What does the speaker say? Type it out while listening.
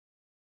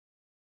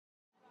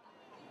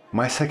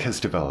Misec has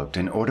developed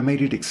an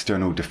automated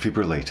external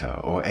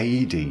defibrillator or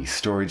AED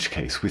storage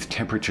case with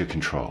temperature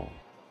control,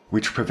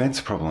 which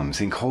prevents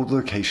problems in cold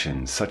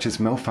locations such as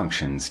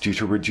malfunctions due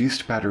to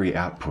reduced battery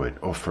output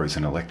or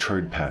frozen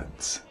electrode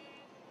pads.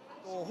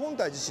 本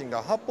体自身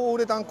が発泡ウ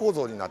レタン構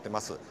造になってま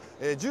す。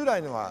従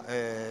来のは、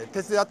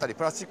鉄であったり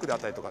プラスチックであっ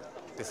たりとかっ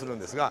てするん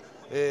ですが、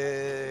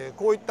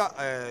こういった、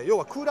要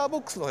はクーラーボ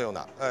ックスのよう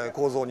な、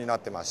構造になっ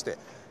てまして、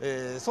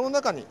その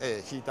中に、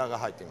ヒーターが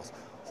入っています。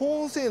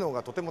保温性能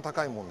がとても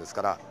高いものです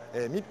から、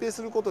密閉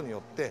することによ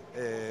って、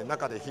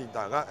中でヒー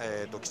ターが、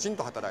きちん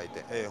と働い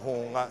て、保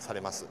温がさ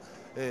れます。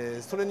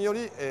それによ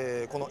り、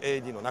この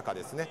AED の中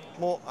ですね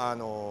も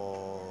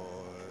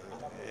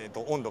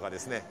温度がで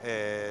すね、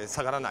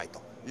下がらない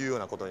というよう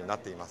なことになっ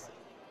ています。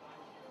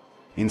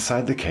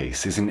Inside the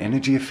case is an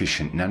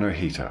energy-efficient nano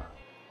heater.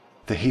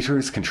 The heater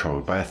is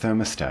controlled by a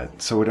thermostat,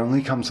 so it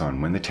only comes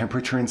on when the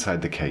temperature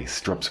inside the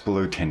case drops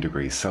below 10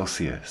 degrees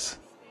Celsius.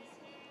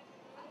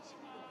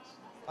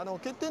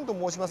 欠点と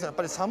申しますとやっ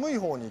ぱり寒い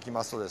方に行き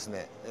ますとです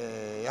ね、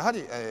やは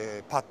り、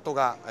パッド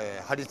が、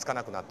張り付か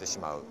なくなってし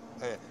まう、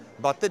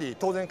バッテリー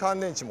当然乾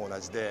電池も同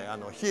じで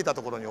冷えた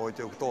ところに置い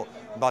ておくと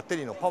バッテ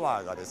リーのパ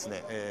ワーがです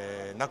ね、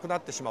なくな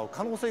ってしまう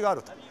可能性があ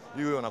ると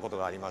いうようなこと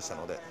がありました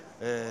の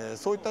で、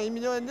そういった意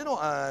味での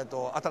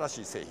新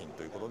しい製品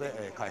ということ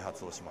で、開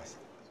発をしまし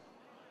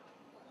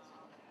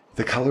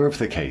た。The color of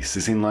the case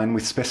is in line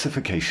with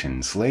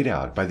specifications laid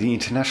out by the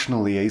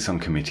International Liaison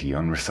Committee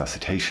on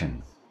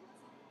Resuscitation.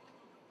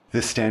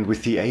 The stand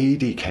with the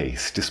AED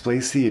case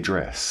displays the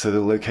address so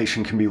the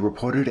location can be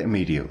reported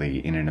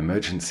immediately in an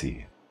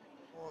emergency.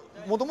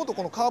 もともと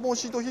このカーボン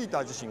シートヒー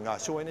ター自身が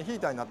省エネヒー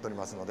ターになっており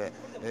ますので、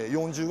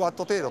40ワッ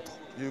ト程度と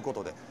いうこ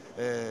とで、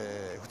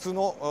普通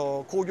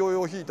の工業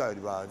用ヒーターよ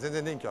りは全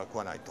然電気は食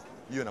わないと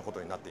いうようなこ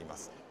とになっていま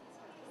す。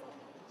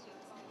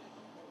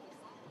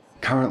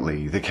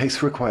Currently, the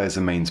case requires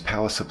a mains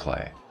power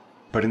supply,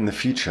 but in the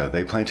future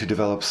they plan to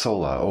develop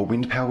solar or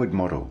wind-powered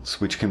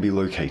models which can be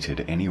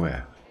located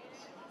anywhere.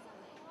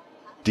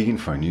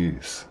 DIGINFO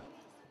News.